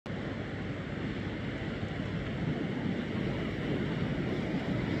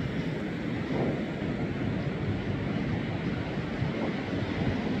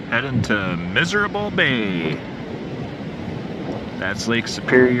Heading to Miserable Bay. That's Lake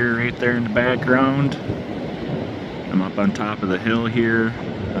Superior right there in the background. I'm up on top of the hill here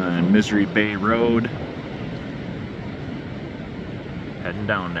on Misery Bay Road. Heading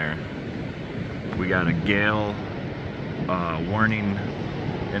down there. We got a gale warning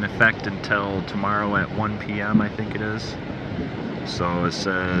in effect until tomorrow at 1 p.m. I think it is. So it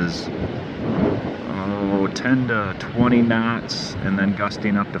says 10 to 20 knots and then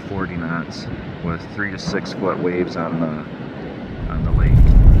gusting up to 40 knots with 3 to 6 foot waves on the lake.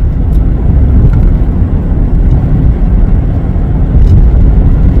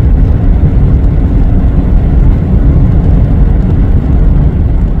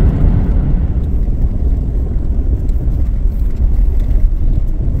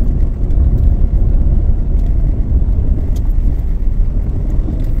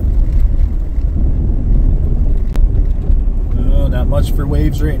 Much for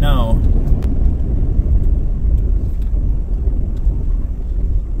waves right now.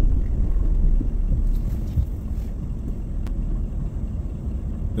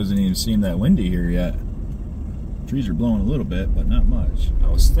 Doesn't even seem that windy here yet. Trees are blowing a little bit, but not much. I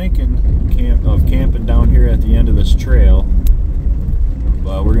was thinking of camping down here at the end of this trail,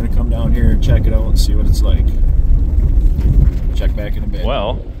 but we're gonna come down here and check it out and see what it's like. Check back in a bit.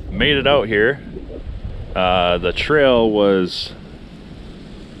 Well, made it out here. The trail was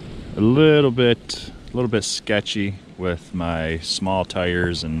a little bit sketchy with my small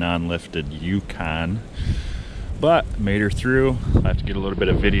tires and non-lifted Yukon, but made her through. I have to get a little bit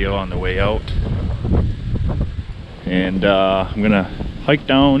of video on the way out, and I'm gonna hike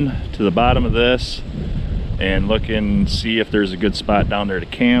down to the bottom of this and look and see if there's a good spot down there to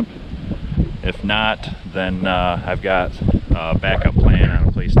camp. If not, then I've got a backup plan on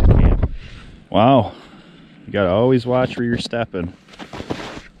a place to camp. Wow, you gotta always watch where you're stepping.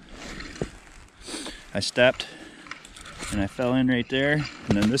 I stepped and I fell in right there,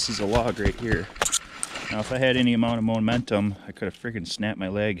 and then this is a log right here. Now if I had any amount of momentum, I could have freaking snapped my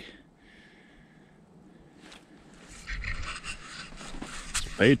leg. So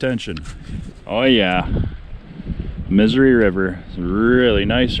pay attention. Oh yeah, Misery River is really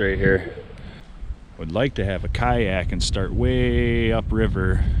nice right here. Would like to have a kayak and start way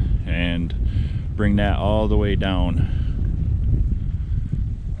upriver and bring that all the way down.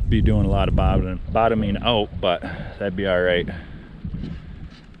 Be doing a lot of bottoming out, but that'd be all right.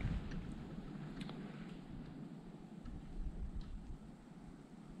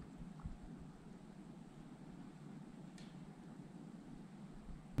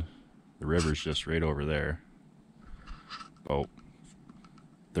 The river's just right over there, about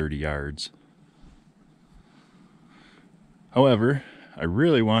 30 yards. However, I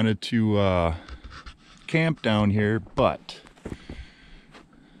really wanted to camp down here, but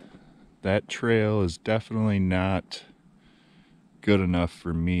that trail is definitely not good enough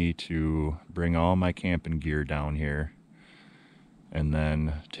for me to bring all my camping gear down here and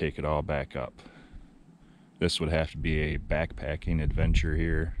then take it all back up. This would have to be a backpacking adventure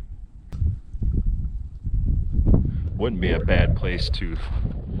here. Wouldn't be a bad place to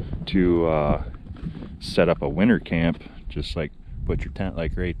set up a winter camp. Just like put your tent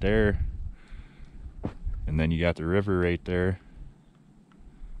like right there, and then you got the river right there.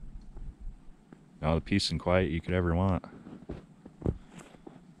 All the peace and quiet you could ever want.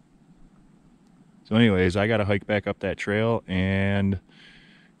 So anyways, I gotta hike back up that trail and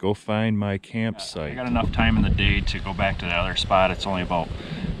go find my campsite. I got enough time in the day to go back to the other spot. It's only about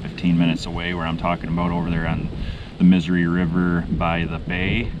 15 minutes away, where I'm talking about over there on the Misery River by the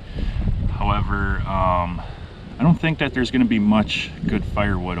bay. However, I don't think that there's gonna be much good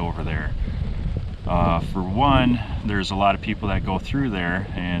firewood over there. For one, there's a lot of people that go through there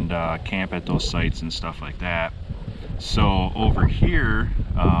and camp at those sites and stuff like that. So over here,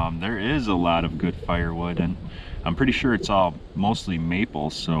 there is a lot of good firewood, and I'm pretty sure it's all mostly maple.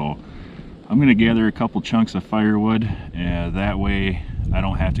 So I'm gonna gather a couple chunks of firewood, and that way I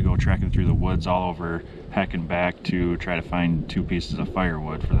don't have to go trekking through the woods all over heck and back to try to find 2 pieces of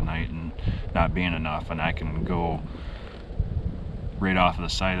firewood for the night and not being enough, and I can go right off of the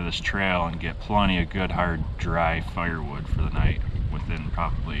side of this trail and get plenty of good hard dry firewood for the night within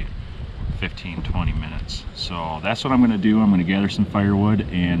probably 15-20 minutes. So that's what I'm going to do. I'm going to gather some firewood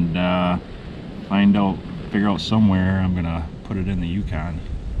and figure out somewhere I'm going to put it in the Yukon,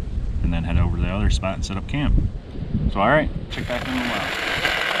 and then head over to the other spot and set up camp. So alright, check back in a while.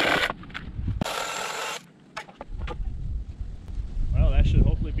 Well, that should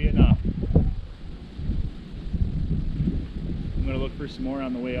hopefully be enough. I'm going to look for some more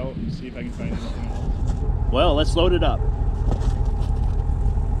on the way out and see if I can find anything else. Well, let's load it up.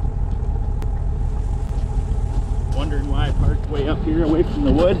 wondering why I parked way up here away from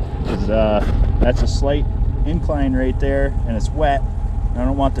the wood, is that's a slight incline right there, and it's wet. I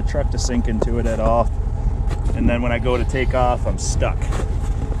don't want the truck to sink into it at all. And then when I go to take off, I'm stuck.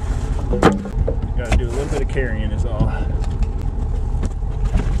 Gotta do a little bit of carrying is all.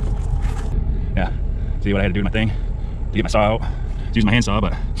 Yeah, see what I had to do to my thing? To get my saw out. I was using my hand saw,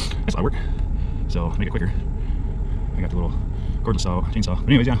 but that's a lot of work. So make it quicker. I got the little cordless saw, chainsaw. But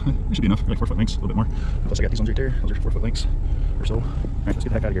anyways, yeah, it should be enough. Like 4 foot lengths, a little bit more. Plus I got these ones right there. Those are 4 foot lengths or so. Alright, let's get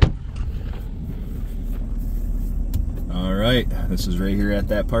the heck out of here. Alright, this is right here at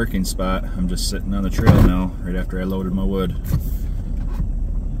that parking spot. I'm just sitting on the trail now, right after I loaded my wood.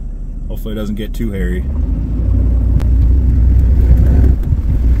 Hopefully it doesn't get too hairy.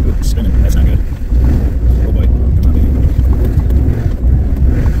 Ooh, it's spinning. That's not good. Oh boy. Come on, baby.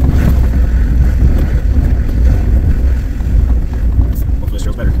 Hopefully this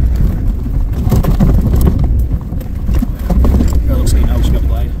trail's better. Got a little skate now, we should be able to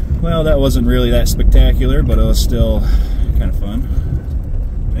glide. Well, that wasn't really that spectacular, but it was still kind of fun.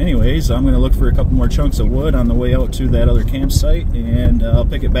 Anyways, I'm going to look for a couple more chunks of wood on the way out to that other campsite, and I'll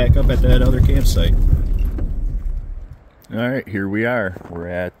pick it back up at that other campsite. Alright, here we are. We're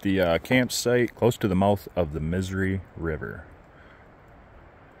at the campsite close to the mouth of the Misery River.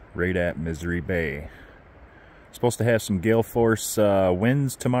 Right at Misery Bay. Supposed to have some gale force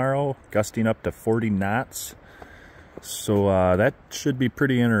winds tomorrow, gusting up to 40 knots. So that should be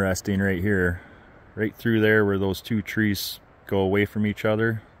pretty interesting right here. Right through there where those two trees go away from each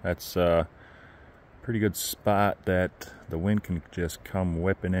other. That's a pretty good spot that the wind can just come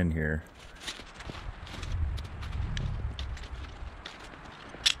whipping in here.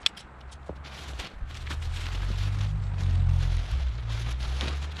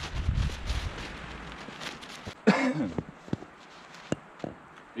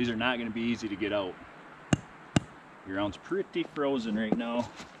 These are not going to be easy to get out. The ground's pretty frozen right now.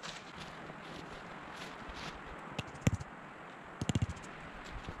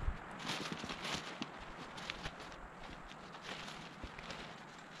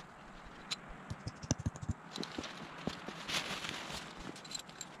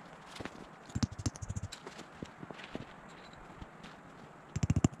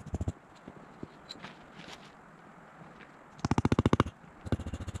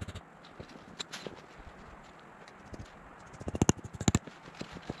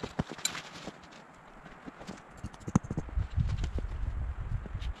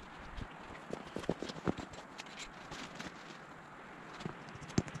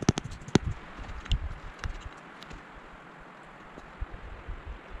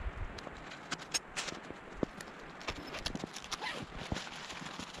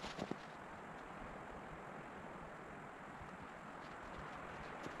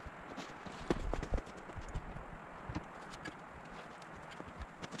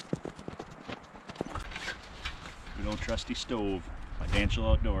 Good old trusty stove, financial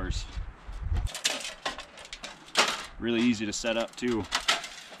outdoors. Really easy to set up too.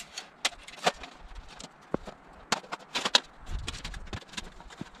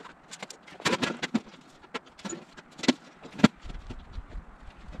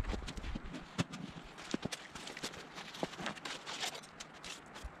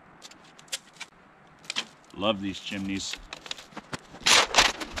 Love these chimneys.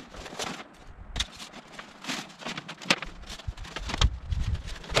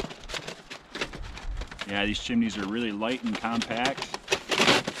 Yeah, these chimneys are really light and compact.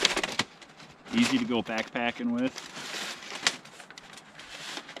 Easy to go backpacking with.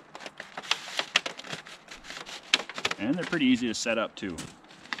 And they're pretty easy to set up too.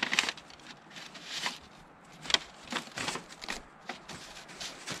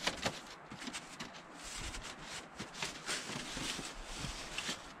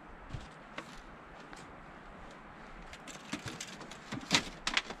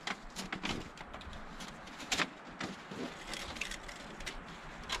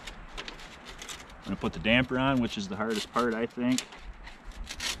 I'm going to put the damper on, which is the hardest part, I think.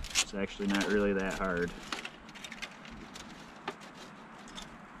 It's actually not really that hard.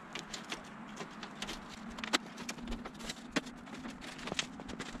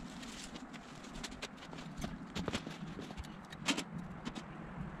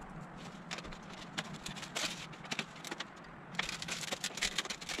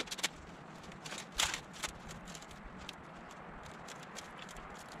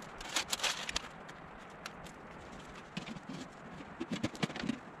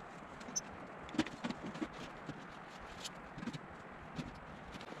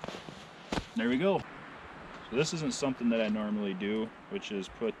 There we go. So this isn't something that I normally do, which is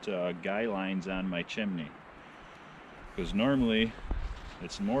put guy lines on my chimney. because normally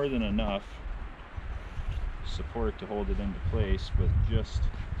it's more than enough support to hold it into place with just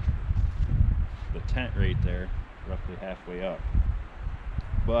the tent right there, roughly halfway up.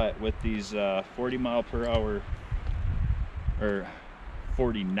 But with these 40 mile per hour or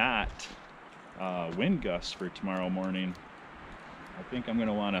 40 knot wind gusts for tomorrow morning, I think I'm going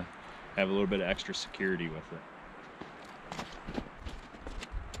to want to have a little bit of extra security with it.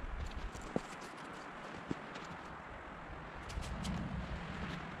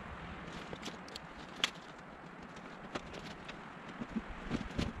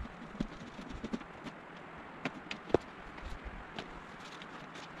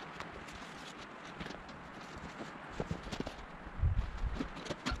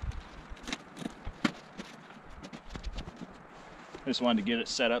 I just wanted to get it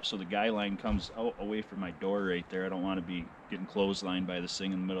set up so the guy line comes out away from my door right there. I don't want to be getting clotheslined by this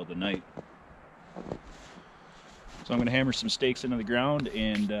thing in the middle of the night. So I'm going to hammer some stakes into the ground,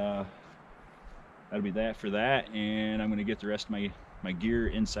 and that'll be that for that. And I'm going to get the rest of my gear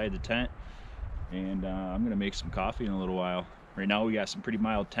inside the tent, and I'm going to make some coffee in a little while. Right now we got some pretty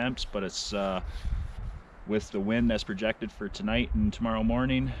mild temps, but it's with the wind that's projected for tonight and tomorrow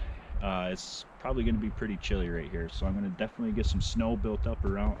morning, it's probably going to be pretty chilly right here. So I'm going to definitely get some snow built up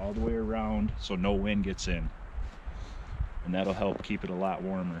around all the way around so no wind gets in, and that'll help keep it a lot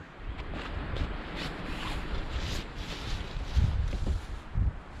warmer.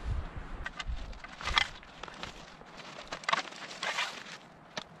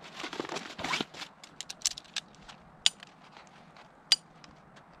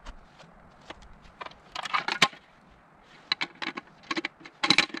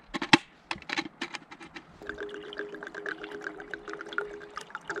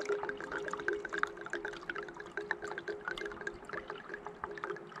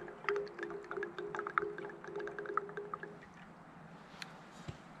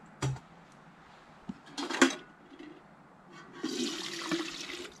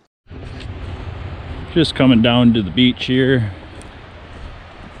 Just coming down to the beach here.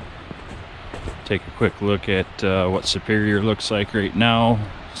 Take a quick look at what Superior looks like right now.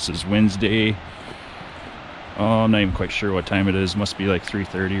 This is Wednesday. Oh, I'm not even quite sure what time it is. Must be like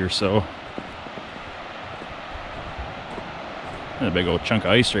 3:30 or so. And a big old chunk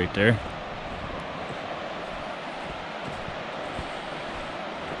of ice right there.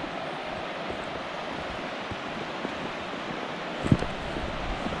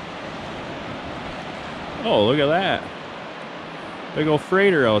 Oh, look at that. Big old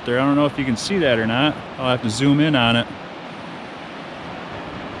freighter out there. I don't know if you can see that or not. I'll have to zoom in on it.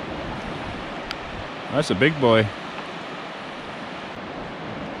 That's a big boy.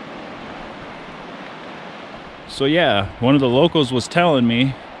 So yeah, one of the locals was telling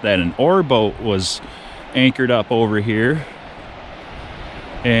me that an ore boat was anchored up over here.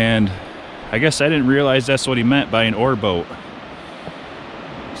 And I guess I didn't realize that's what he meant by an ore boat.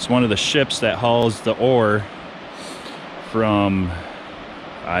 It's one of the ships that hauls the ore from,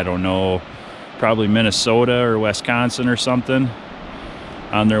 I don't know, probably Minnesota or Wisconsin or something,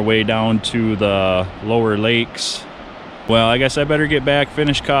 on their way down to the lower lakes. Well, I guess I better get back,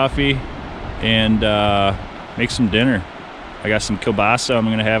 finish coffee, and make some dinner. I got some kielbasa I'm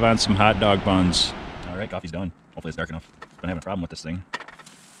gonna have on some hot dog buns. All right, coffee's done. Hopefully it's dark enough. Been having a problem with this thing.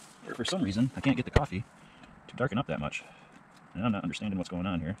 For some reason, I can't get the coffee to darken up that much. And I'm not understanding what's going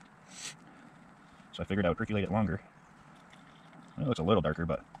on here. So I figured I would percolate it longer. It looks a little darker,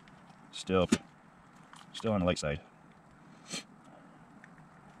 but still on the light side.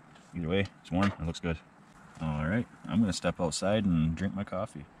 Either way, it's warm and looks good. All right, I'm gonna step outside and drink my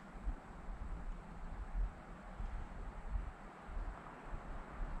coffee.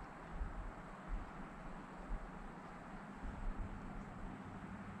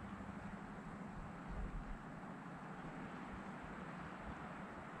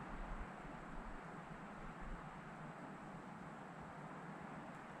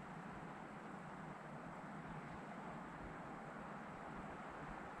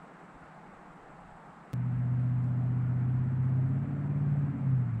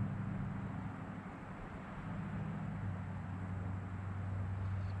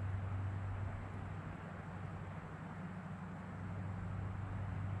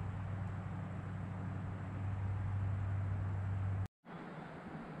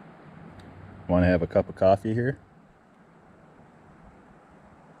 Want to have a cup of coffee here?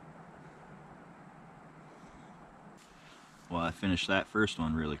 Well, I finished that first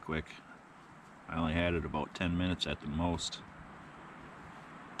one really quick. I only had it about 10 minutes at the most.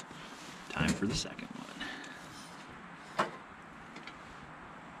 Time for the second one.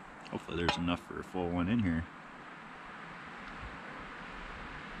 Hopefully there's enough for a full one in here.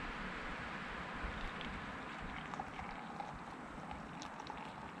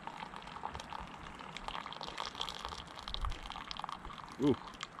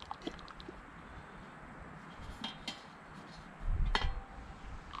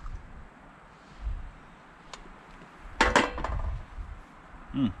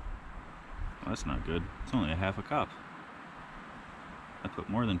 Well, that's not good. It's only a half a cup. I put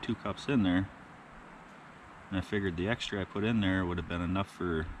more than 2 cups in there. And I figured the extra I put in there would have been enough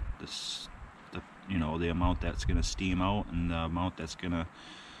for this, you know, the amount that's going to steam out and the amount that's going to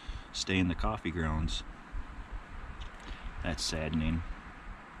stay in the coffee grounds. That's saddening.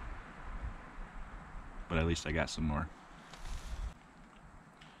 But at least I got some more.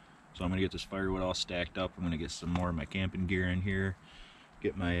 So I'm going to get this firewood all stacked up. I'm going to get some more of my camping gear in here.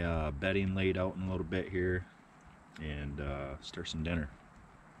 Get my bedding laid out in a little bit here. And start some dinner.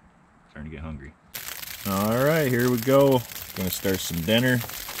 Starting to get hungry. Alright, here we go. Gonna start some dinner.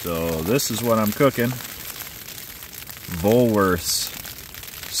 So this is what I'm cooking. Woolworths.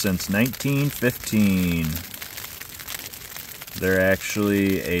 Since 1915. They're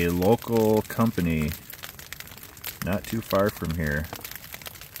actually a local company. Not too far from here.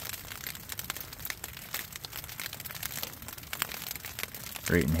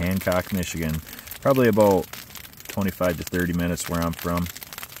 Right in Hancock, Michigan. Probably about 25 to 30 minutes where I'm from.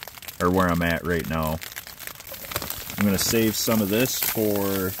 Or where I'm at right now. I'm going to save some of this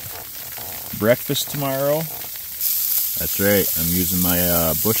for breakfast tomorrow. That's right, I'm using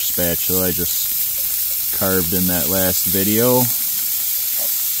my bush spatula I just carved in that last video.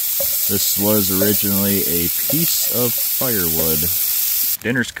 This was originally a piece of firewood.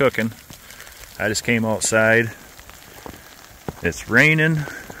 Dinner's cooking. I just came outside. It's raining.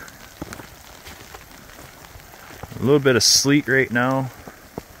 A little bit of sleet right now.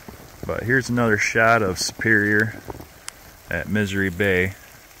 But here's another shot of Superior at Misery Bay.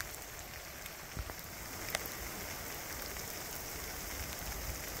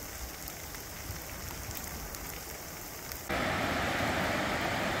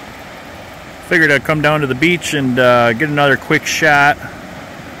 Figured I'd come down to the beach and get another quick shot,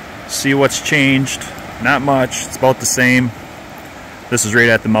 see what's changed. Not much, it's about the same. This is right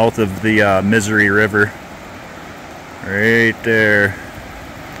at the mouth of the Misery River. Right there.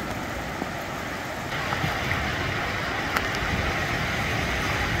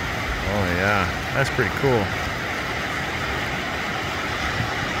 Oh yeah, that's pretty cool.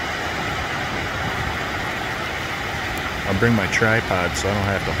 I'll bring my tripod so I don't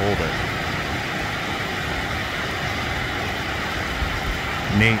have to hold it.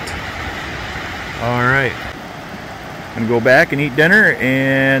 Neat. Alright. I'm gonna go back and eat dinner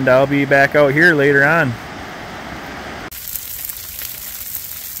and I'll be back out here later on.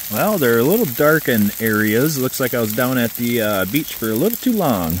 Well, they're a little dark in areas. Looks like I was down at the beach for a little too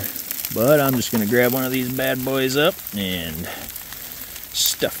long. But I'm just going to grab one of these bad boys up and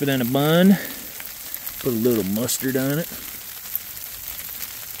stuff it in a bun. Put a little mustard on it.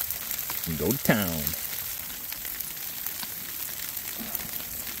 And go to town.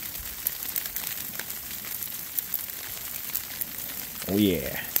 Oh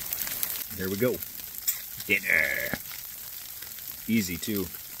yeah. There we go. Dinner. Easy too.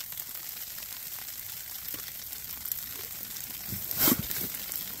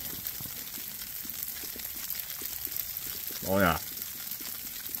 Oh yeah,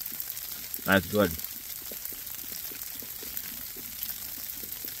 that's good.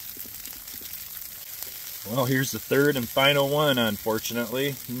 Well, here's the third and final one,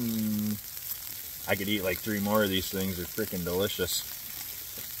 unfortunately. I could eat like 3 more of these things. They're freaking delicious.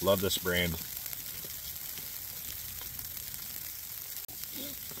 Love this brand.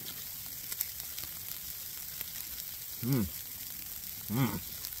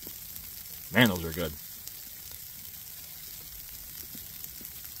 Man, those are good.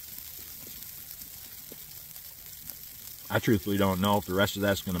 I truthfully don't know if the rest of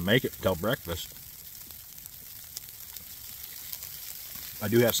that's going to make it till breakfast. I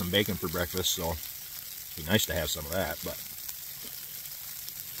do have some bacon for breakfast, so it'd be nice to have some of that, but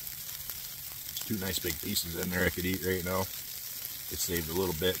there's 2 nice big pieces in there I could eat right now. It saved a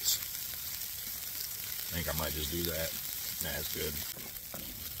little bits. I think I might just do that. That's good.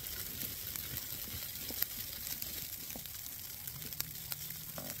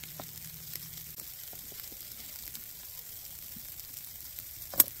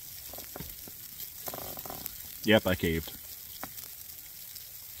 Yep, I caved.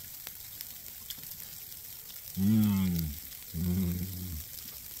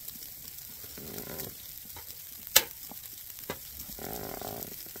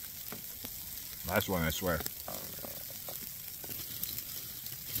 Last one, I swear.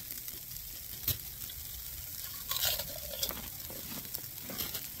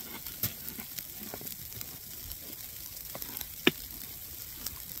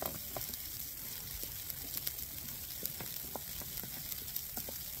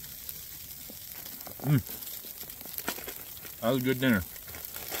 That was a good dinner.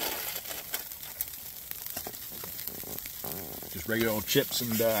 Just regular old chips and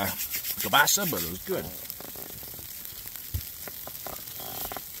kielbasa, but it was good.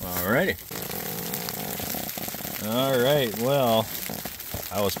 Alrighty. Alright, well,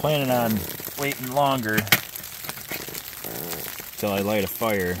 I was planning on waiting longer till I light a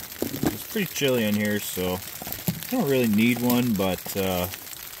fire. It's pretty chilly in here, so I don't really need one, but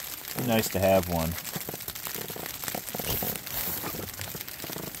it's nice to have one.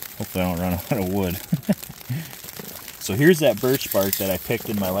 Hopefully I don't run out of wood. So here's that birch bark that I picked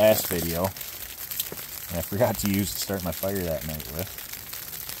in my last video, and I forgot to use to start my fire that night with.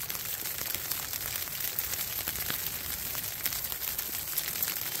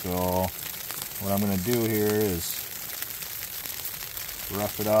 So what I'm going to do here is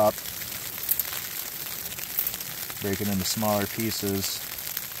rough it up, break it into smaller pieces.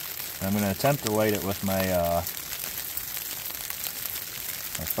 And I'm going to attempt to light it with my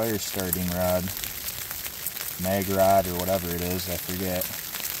my fire starting rod, mag rod or whatever it is, I forget.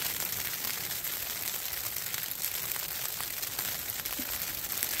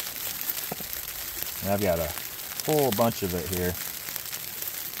 And I've got a whole bunch of it here.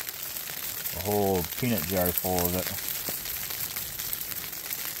 A whole peanut jar full of it.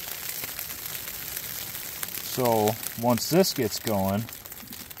 So once this gets going,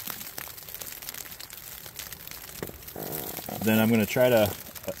 then I'm going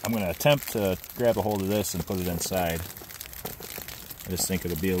to attempt to grab a hold of this and put it inside. I just think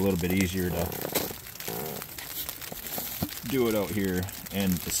it'll be a little bit easier to do it out here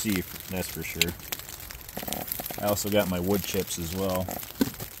and to see, that's for sure. I also got my wood chips as well.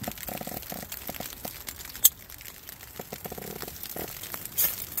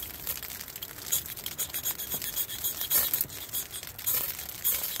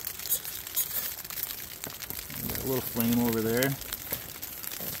 Got a little flame over there.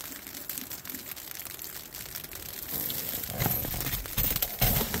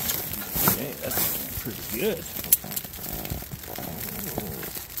 Okay, that's pretty good.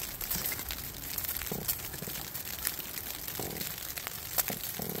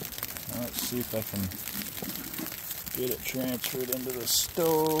 Let's see if I can get it transferred into the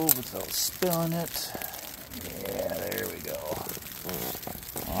stove without spilling it. Yeah, there we go.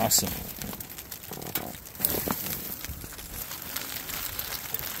 Awesome.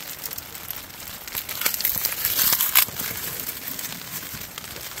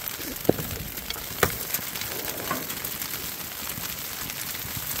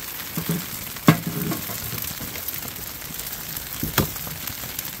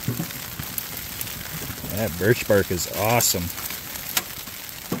 That birch bark is awesome.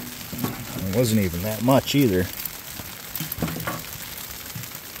 It wasn't even that much either.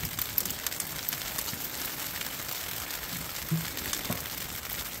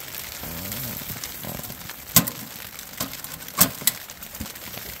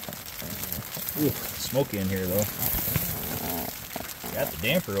 Ooh, smoky in here though. Got the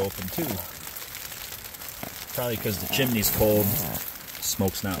damper open too. Probably because the chimney's cold.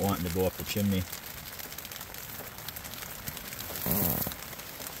 Smoke's not wanting to go up the chimney.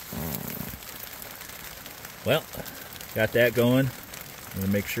 Well, got that going. I'm going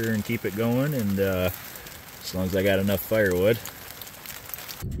to make sure and keep it going, and as long as I got enough firewood.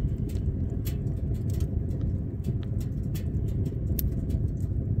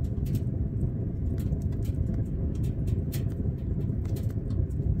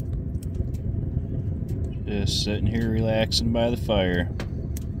 Just sitting here relaxing by the fire.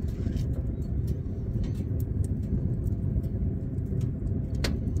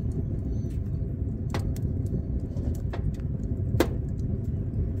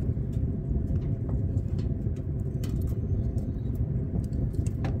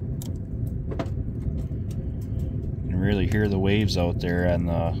 Really hear the waves out there on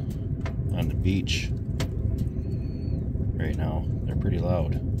the beach right now. They're pretty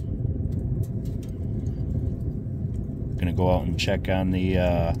loud. Gonna go out and check on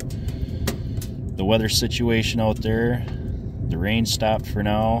the weather situation out there. The rain stopped for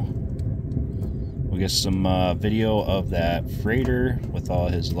now. We'll get some video of that freighter with all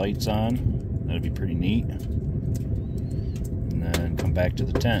his lights on. That'd be pretty neat. And then come back to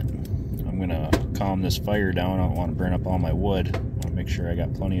the tent. I'm gonna calm this fire down. I don't want to burn up all my wood. I want to make sure I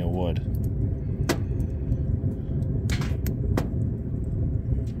got plenty of wood.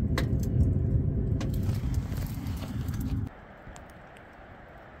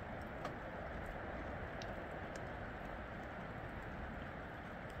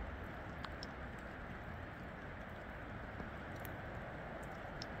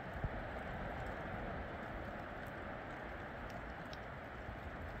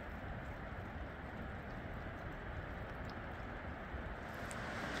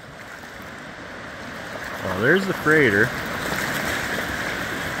 Well, there's the freighter.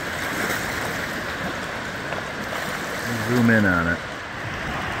 Zoom in on it.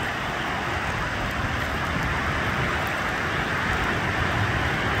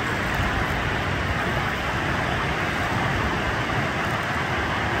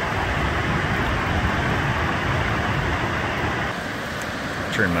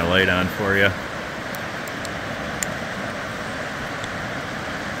 Turn my light on for you.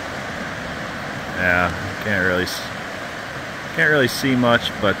 Yeah, can't really see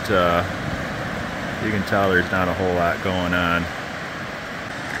much, but you can tell there's not a whole lot going on.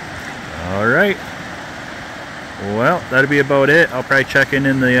 All right. Well, that'll be about it. I'll probably check in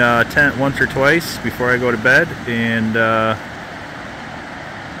the tent once or twice before I go to bed, and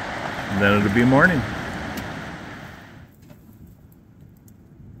then it'll be morning.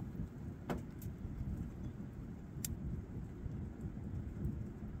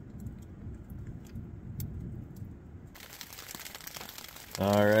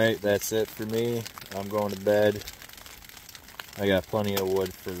 Alright, that's it for me. I'm going to bed. I got plenty of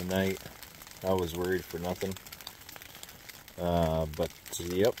wood for the night. I was worried for nothing. But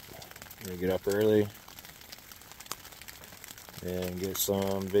yep, I'm going to get up early and get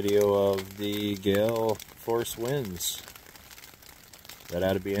some video of the gale force winds. That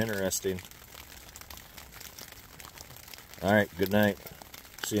ought to be interesting. Alright, good night.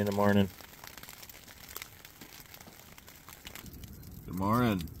 See you in the morning. Good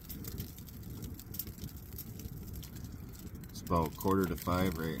morning. It's about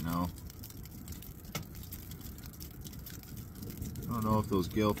 4:45 right now. I don't know if those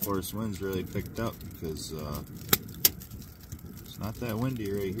gale force winds really picked up because it's not that windy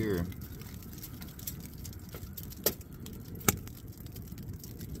right here.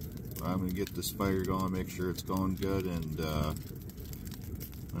 But I'm going to get this fire going, make sure it's going good, and I'm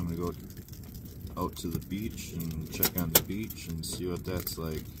going to go out to the beach and check on the beach and see what that's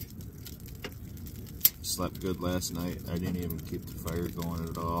like. Slept good last night. I didn't even keep the fire going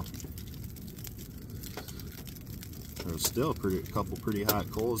at all. There was still a couple pretty hot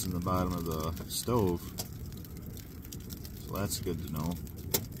coals in the bottom of the stove, so that's good to know.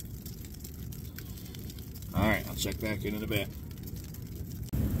 Alright, I'll check back in a bit.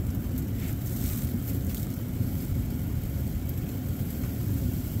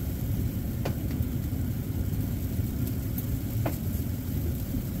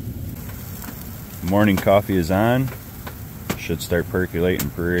 Morning coffee is on. Should start percolating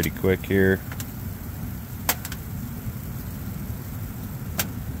pretty quick here.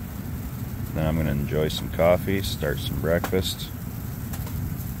 Then I'm going to enjoy some coffee, start some breakfast,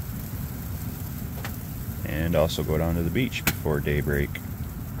 and also go down to the beach before daybreak.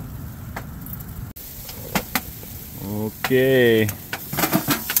 Okay,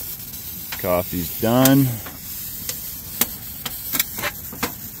 coffee's done.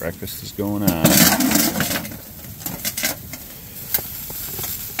 Breakfast is going on.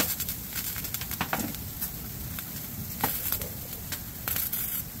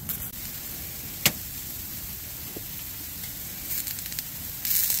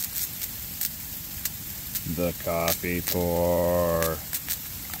 The coffee pour. Oh,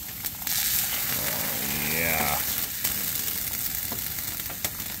 yeah.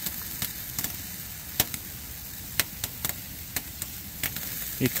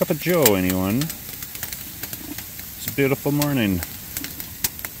 A cup of joe, anyone? It's a beautiful morning.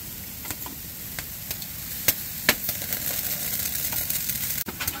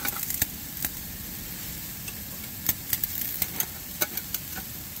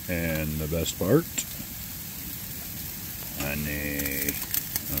 And the best part, honey,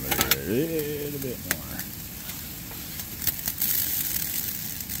 a little bit more.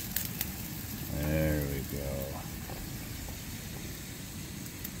 There we go.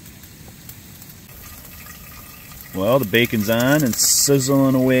 Well, the bacon's on and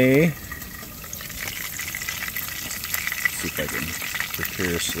sizzling away. Let's see if I can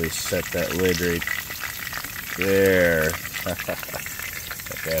precariously set that lid right there.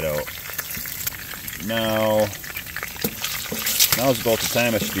 Cut that out. Now's about the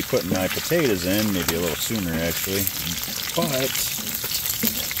time I should be putting my potatoes in, maybe a little sooner actually. But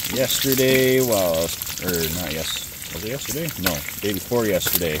yesterday, was it yesterday? No, day before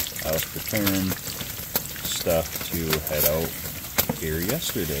yesterday, I was preparing stuff to head out here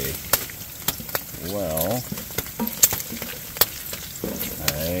yesterday. Well,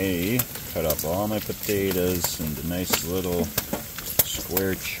 I cut up all my potatoes into nice little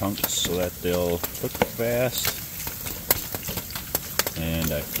square chunks so that they'll cook fast,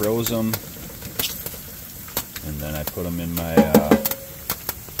 and I froze them, and then I put them in my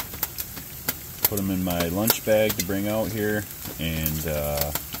Put them in my lunch bag to bring out here, and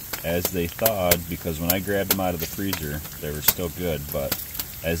as they thawed, because when I grabbed them out of the freezer, they were still good, but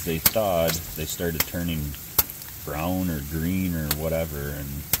as they thawed, they started turning brown or green or whatever, and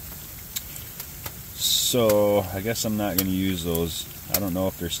so I guess I'm not going to use those. I don't know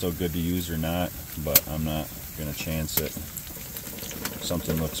if they're still good to use or not, but I'm not going to chance it. If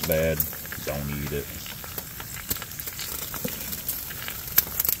something looks bad, don't eat it.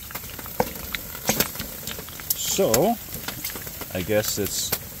 So, I guess it's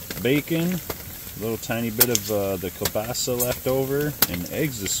bacon, a little tiny bit of the kielbasa left over, and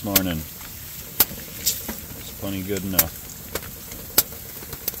eggs this morning. It's plenty good enough.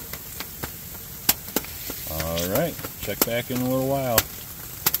 Alright, check back in a little while.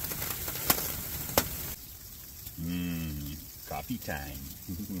 Coffee time.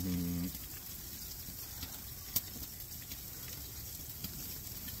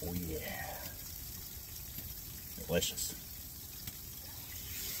 Oh yeah. Delicious.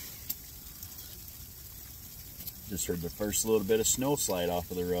 Just heard the first little bit of snow slide off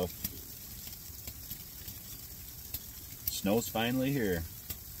of the roof. Snow's finally here.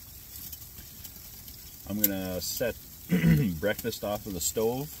 I'm gonna set breakfast off of the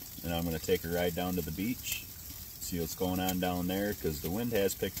stove, and I'm gonna take a ride down to the beach, see what's going on down there, because the wind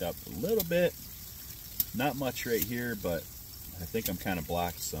has picked up a little bit. Not much right here, but I think I'm kind of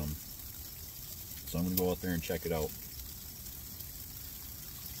blocked some. So I'm gonna go out there and check it out.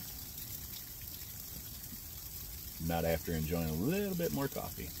 Not after enjoying a little bit more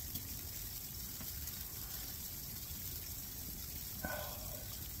coffee.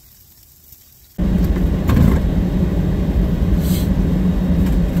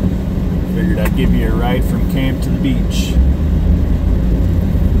 Figured I'd give you a ride from camp to the beach.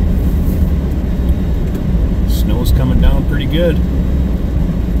 Snow's coming down pretty good.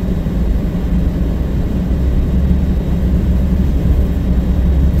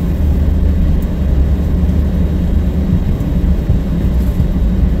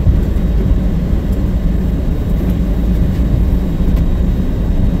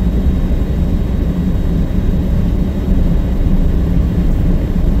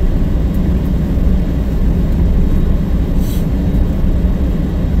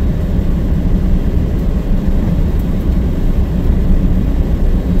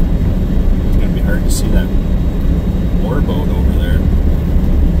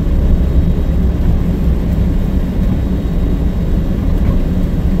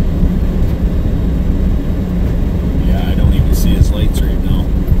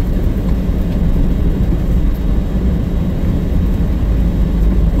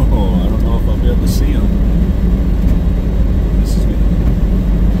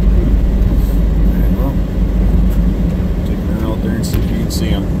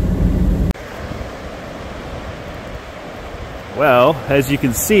 Well, as you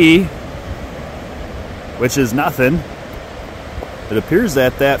can see, which is nothing, it appears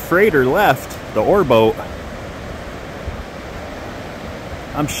that that freighter left, the ore boat.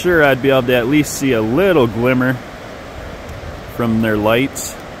 I'm sure I'd be able to at least see a little glimmer from their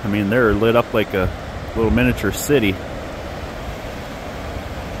lights. I mean, they're lit up like a little miniature city.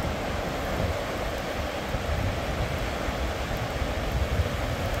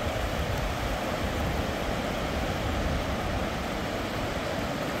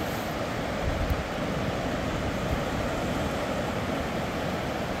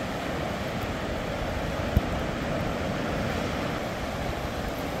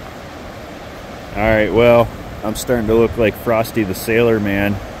 Alright, well, I'm starting to look like Frosty the Sailor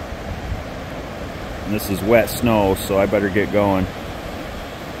Man. And this is wet snow, so I better get going.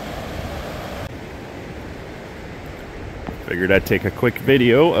 Figured I'd take a quick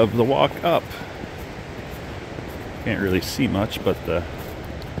video of the walk up. Can't really see much, but the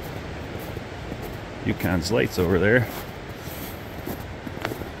Yukon's lights over there.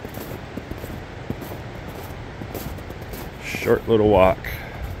 Short little walk.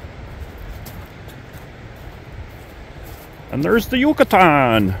 And there's the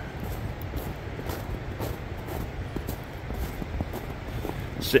Yucatan.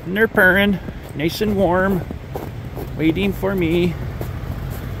 Sitting there purring, nice and warm, waiting for me.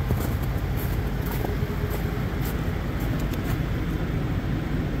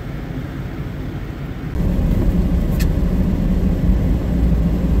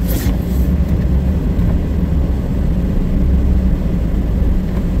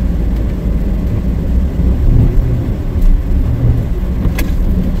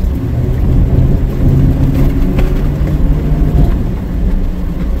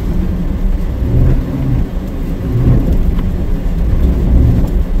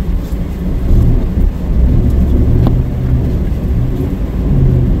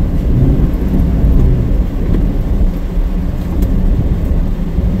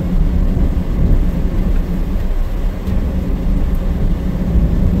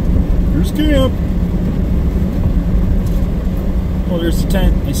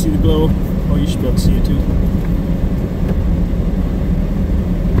 see the glow? Oh, you should be able to see it too.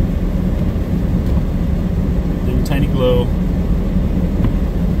 Little tiny glow.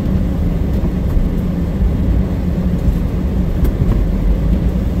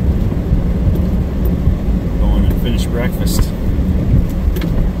 Going and finish breakfast.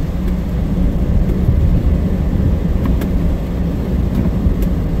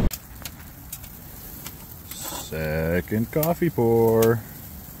 Second coffee pour.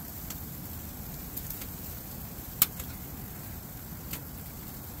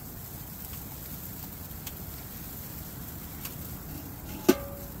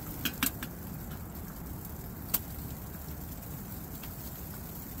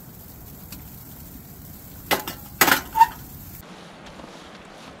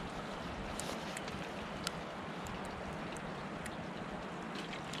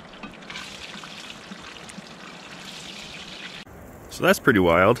 So that's pretty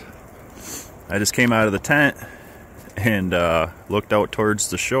wild. I just came out of the tent and looked out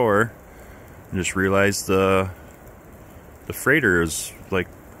towards the shore and just realized the freighter is like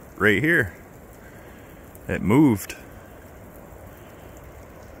right here. It moved.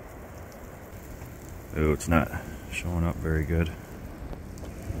 Oh, it's not showing up very good.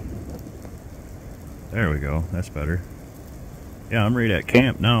 There we go, that's better. Yeah, I'm right at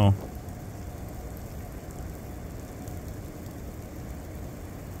camp now.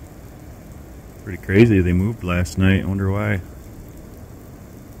 Pretty crazy, they moved last night. I wonder why.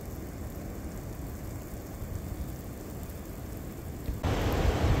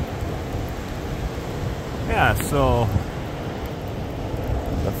 Yeah, so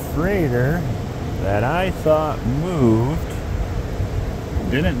the freighter that I thought moved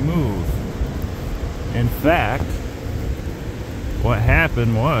didn't move. In fact, what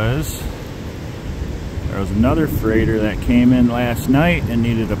happened was there was another freighter that came in last night and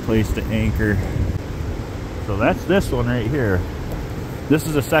needed a place to anchor. So that's this one right here. This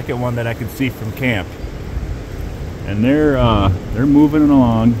is the second one that I can see from camp. And they're moving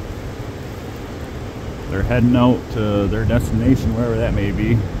along. They're heading out to their destination, wherever that may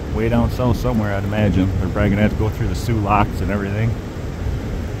be. Way down south somewhere, I'd imagine. They're probably gonna have to go through the Sioux locks and everything.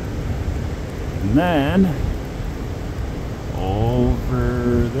 And then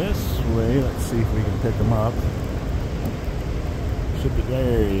over this way, let's see if we can pick him up. Should be,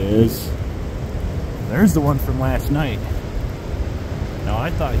 there he is. There's the one from last night. Now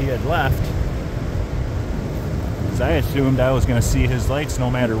I thought he had left, because I assumed I was going to see his lights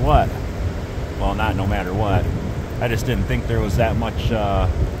no matter what. Well, not no matter what. I just didn't think there was that much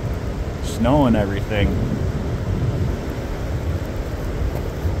snow and everything.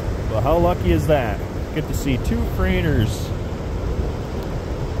 Well, how lucky is that? Get to see two freighters.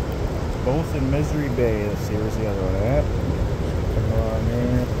 Both in Misery Bay. Let's see, where's the other one at? Come along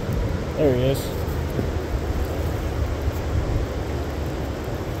there. There he is.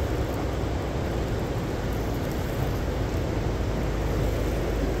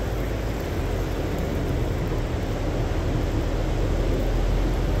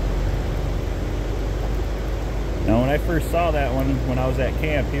 Now, when I first saw that one when I was at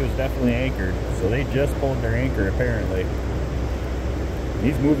camp, he was definitely anchored. So they just pulled their anchor, apparently.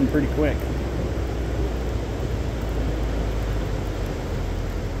 He's moving pretty quick.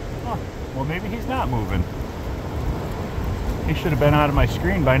 Huh. Well, maybe he's not moving. He should have been out of my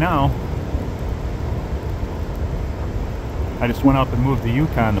screen by now. I just went up and moved the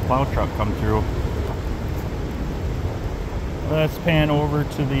Yukon, the plow truck come through. Let's pan over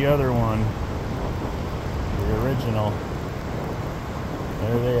to the other one. The original.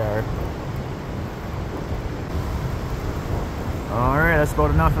 There they are. Alright, that's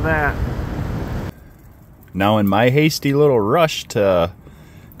about enough of that. Now, in my hasty little rush to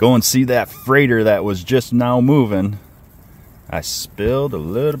go and see that freighter that was just now moving, I spilled a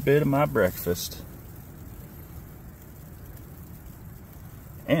little bit of my breakfast.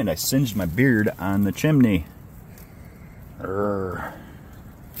 And I singed my beard on the chimney. Urgh.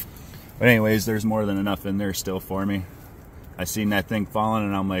 But anyways, there's more than enough in there still for me. I seen that thing falling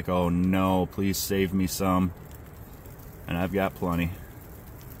and I'm like, oh no, please save me some. And I've got plenty.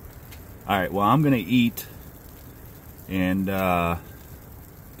 Alright, well, I'm gonna eat and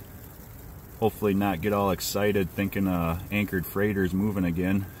hopefully not get all excited thinking anchored freighter's moving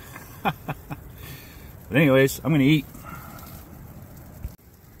again. But anyways, I'm gonna eat.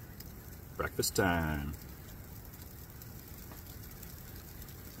 Breakfast time.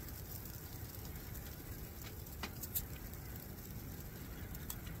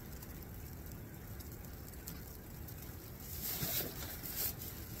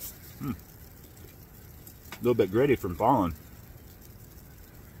 A little bit gritty from falling.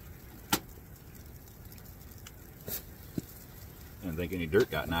 think any dirt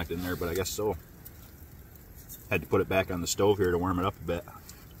got knocked in there, but I guess so. Had to put it back on the stove here to warm it up a bit.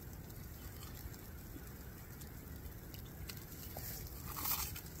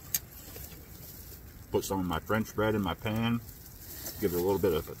 Put some of my French bread in my pan, give it a little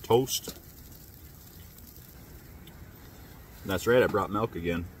bit of a toast. That's right, I brought milk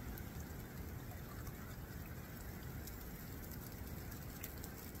again.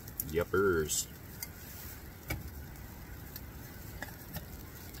 Yuppers.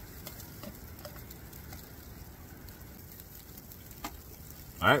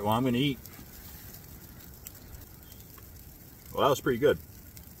 Alright, well, I'm going to eat. Well, that was pretty good.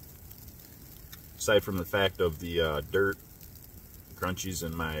 Aside from the fact of the dirt, crunchies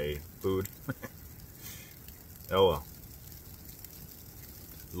in my food. Oh well.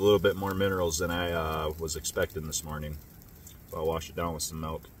 A little bit more minerals than I was expecting this morning. So I'll wash it down with some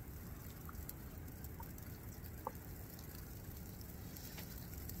milk.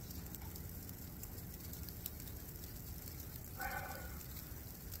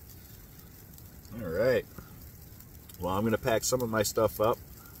 Alright. Well, I'm going to pack some of my stuff up.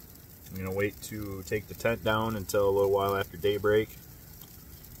 I'm going to wait to take the tent down until a little while after daybreak.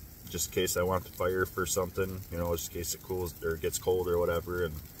 Just in case I want the fire for something, you know, just in case it cools or gets cold or whatever.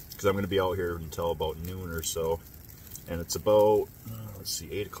 And because I'm going to be out here until about noon or so. And it's about, let's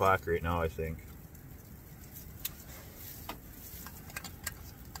see, 8 o'clock right now, I think.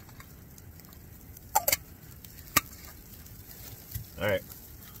 Alright.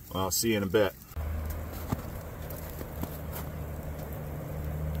 Well, I'll see you in a bit.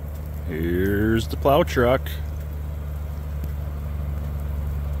 Here's the plow truck.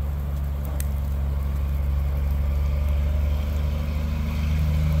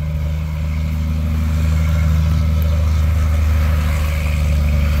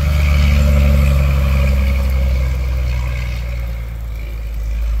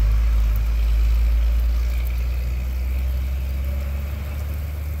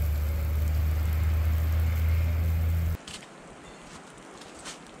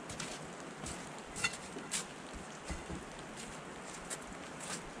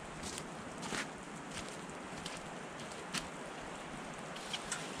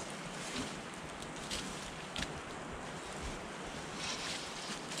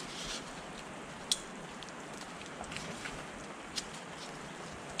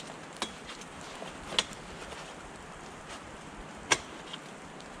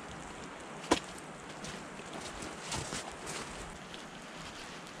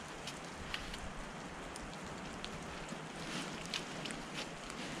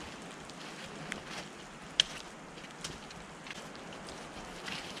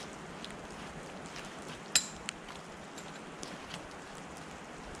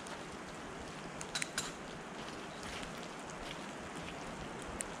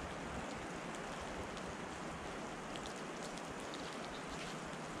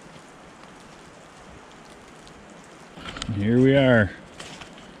 Here we are,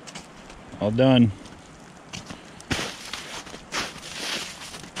 all done.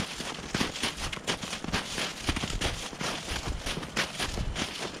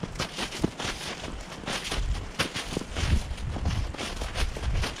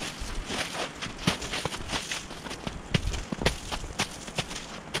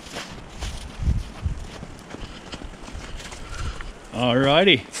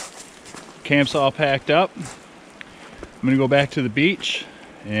 Alrighty, camp's all packed up. I'm gonna go back to the beach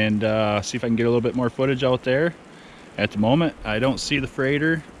and see if I can get a little bit more footage out there. At the moment, I don't see the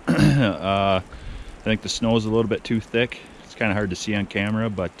freighter. I think the snow is a little bit too thick. It's kind of hard to see on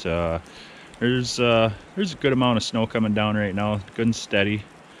camera, but there's a good amount of snow coming down right now, good and steady.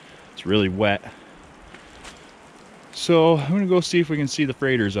 It's really wet. So I'm gonna go see if we can see the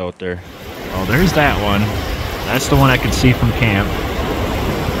freighters out there. Oh, there's that one. That's the one I can see from camp.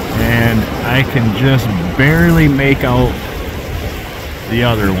 And I can just barely make out the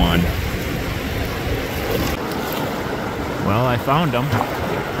other one. Well, I found them.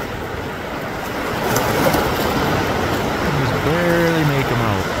 Just barely make them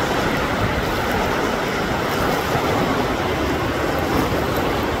out.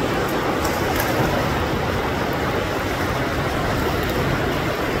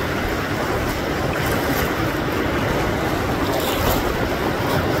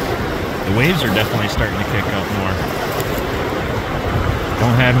 The waves are definitely starting to kick up more.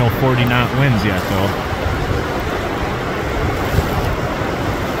 Don't have no 40-knot winds yet, though.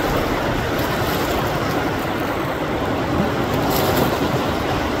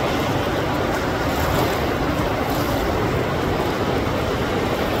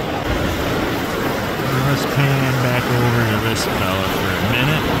 Let's pan back over to this fella for a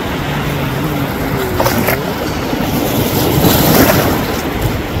minute.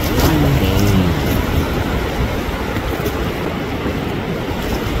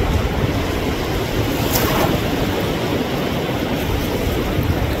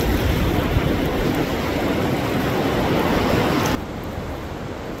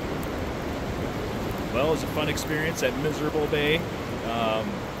 Well, it was a fun experience at Miserable Bay.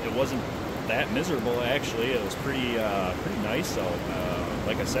 It wasn't that miserable actually. It was pretty nice out.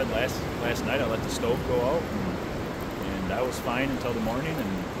 Like I said last night, I let the stove go out, and I was fine until the morning,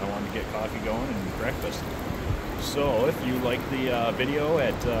 and I wanted to get coffee going and breakfast. So if you like the video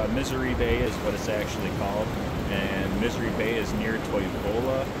at Misery Bay is what it's actually called, and Misery Bay is near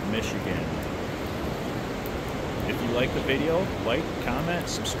Toivola, Michigan. If you like the video, like, comment,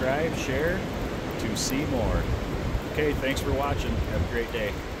 subscribe, share to see more. Okay, thanks for watching. Have a great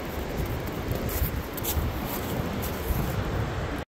day.